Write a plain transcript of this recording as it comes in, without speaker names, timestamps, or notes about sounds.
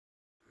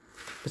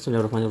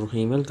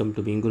Bismillahirrahmanirrahim. Welcome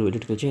to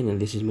BeingGuruElectrical channel.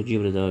 This is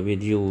Mujib Reza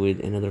with you with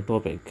another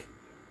topic.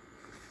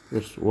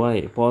 That's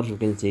why power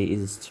frequency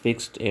is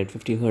fixed at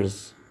 50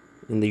 Hz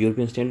in the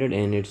European standard,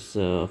 and it's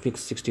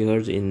fixed 60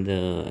 Hz in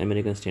the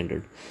American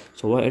standard.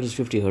 So why it is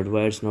 50 Hz?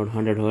 Why it's not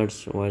 100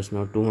 Hz? Why it's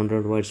not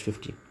 200? Why it's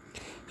 50?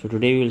 So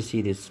today we will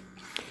see this.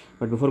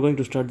 But before going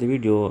to start the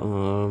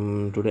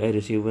video, today I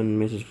received one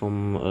message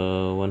from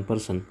one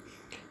person.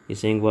 He's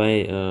saying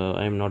why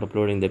I am not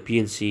uploading the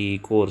PLC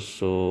course.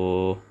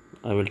 So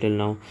I will tell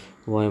now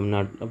why I'm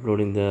not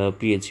uploading the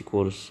PLC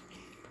course.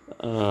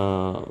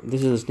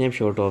 This is a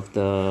snapshot of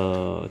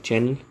the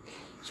channel.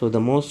 So the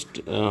most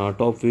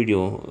top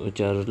video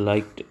which are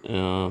liked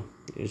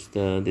is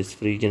this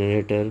free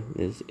generator,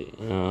 this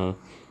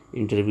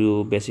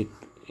interview basic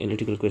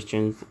electrical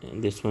questions,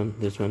 and this one,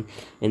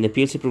 and the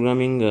PLC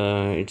programming.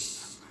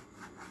 It's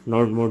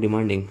not more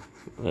demanding.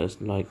 It's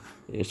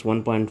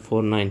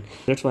 1.49.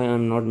 That's why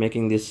I'm not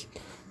making this,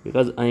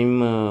 because I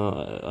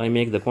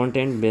make the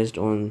content based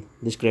on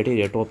this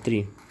criteria, top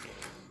 3.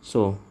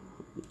 So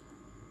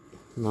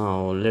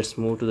now let's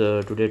move to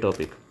the today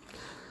topic.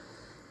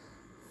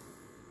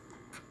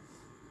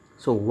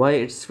 So why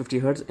it's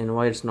 50 Hz and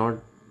why it's not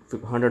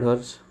 100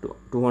 Hz,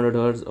 200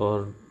 Hz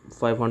or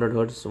 500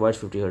 Hz? Why it's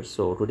 50 Hz?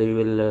 So today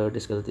we will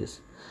discuss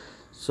this.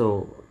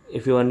 So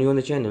if you are new on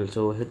the channel,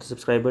 so hit the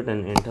subscribe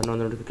button and turn on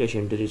the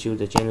notification to receive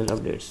the channel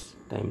updates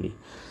timely.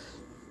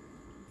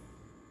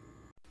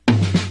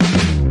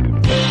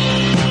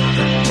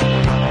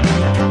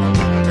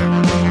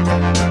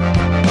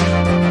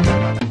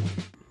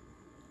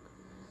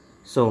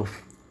 So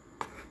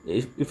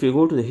if you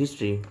go to the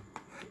history,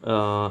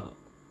 the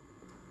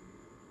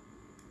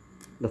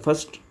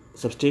first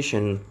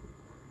substation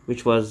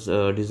which was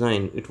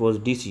designed, it was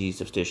DC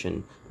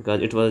substation,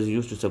 because it was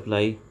used to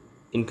supply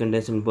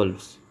incandescent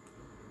bulbs.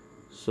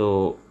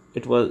 So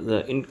it was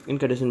the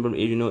incandescent bulb,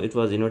 it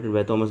was invented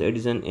by Thomas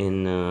Edison,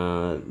 and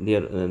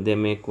they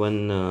make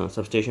one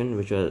substation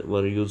which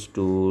were used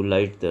to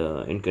light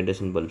the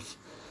incandescent bulbs.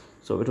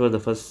 So it was the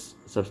first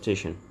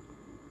substation.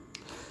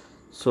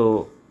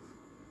 So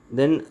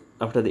then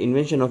after the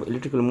invention of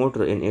electrical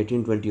motor in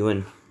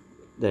 1821,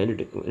 the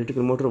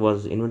electrical motor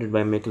was invented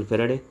by Michael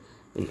Faraday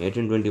in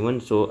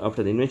 1821. So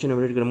after the invention of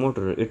electrical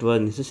motor, it was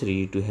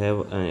necessary to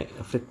have a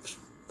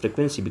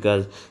frequency,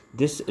 because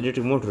this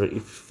electric motor,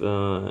 if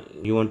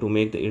you want to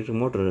make the electric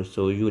motor,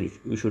 so you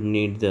should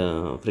need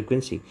the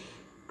frequency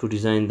to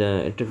design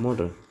the electric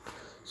motor.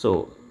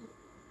 So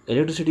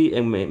electricity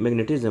and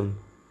magnetism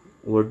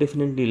were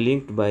definitely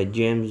linked by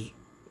James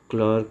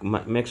Clerk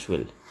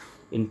Maxwell,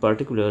 in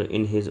particular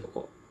in his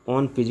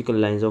own physical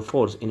lines of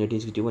force in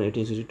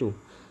 1861-1862.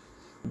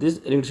 This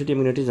electricity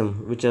and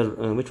magnetism, which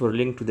were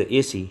linked to the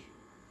AC,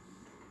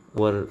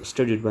 were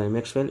studied by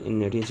Maxwell in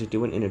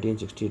 1861 and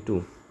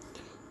 1862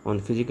 on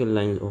physical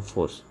lines of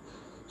force.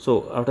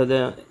 So after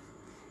the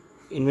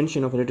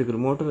invention of electrical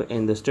motor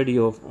and the study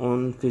of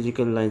on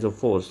physical lines of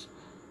force,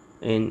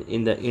 and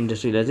in the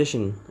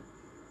industrialization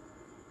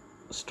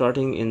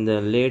starting in the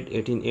late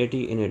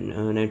 1880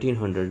 and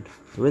 1900,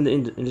 when the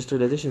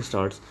industrialization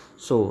starts,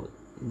 so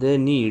they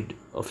need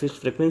a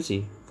fixed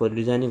frequency for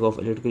designing of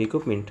electrical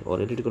equipment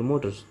or electrical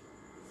motors,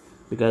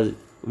 because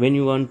when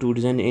you want to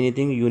design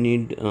anything, you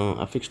need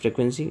a fixed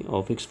frequency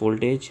or fixed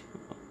voltage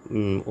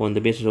on the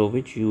basis of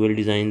which you will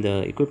design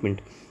the equipment.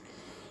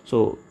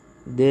 So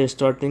they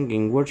start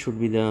thinking what should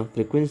be the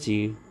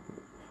frequency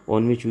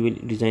on which we will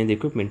design the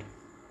equipment.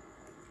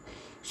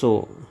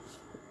 So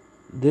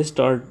they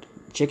start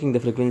checking the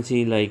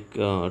frequency like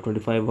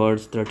 25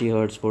 Hz, 30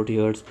 Hz, 40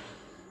 Hz.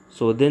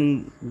 So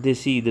then they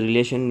see the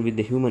relation with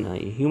the human eye.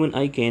 Human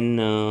eye can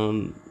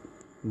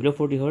below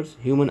 40 Hz,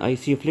 human eye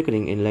see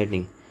flickering in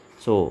lightning.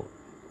 So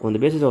on the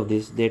basis of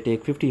this, they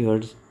take 50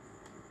 Hz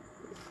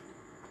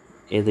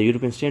as the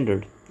European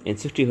standard and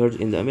 60 Hz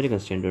in the American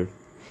standard.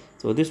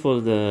 So this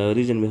was the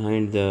reason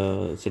behind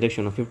the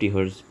selection of 50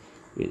 Hz.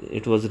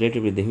 It was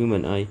related with the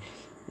human eye,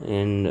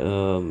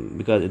 and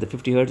because at the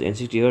 50 Hz and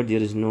 60 Hz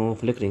there is no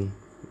flickering.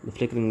 The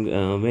flickering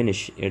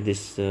vanish at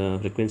this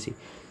frequency.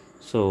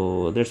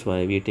 So that's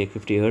why we take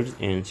 50 Hz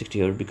and 60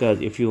 Hz,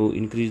 because if you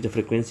increase the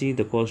frequency,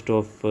 the cost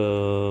of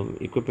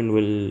equipment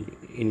will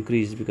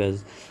increase,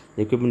 because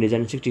the equipment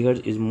designed 60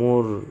 Hz is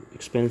more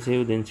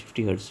expensive than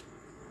 50 Hz.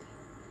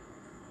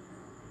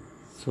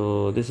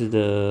 So this is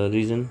the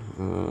reason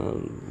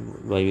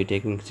why we're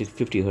taking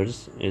 50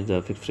 Hz as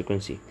the fixed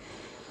frequency.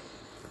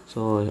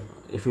 So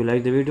if you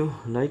like the video,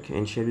 like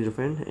and share with your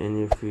friend,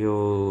 and if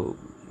you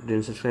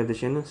didn't subscribe the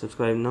channel,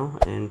 subscribe now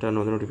and turn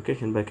on the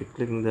notification by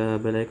clicking the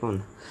bell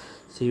icon.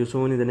 See you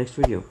soon in the next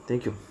video.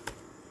 Thank you.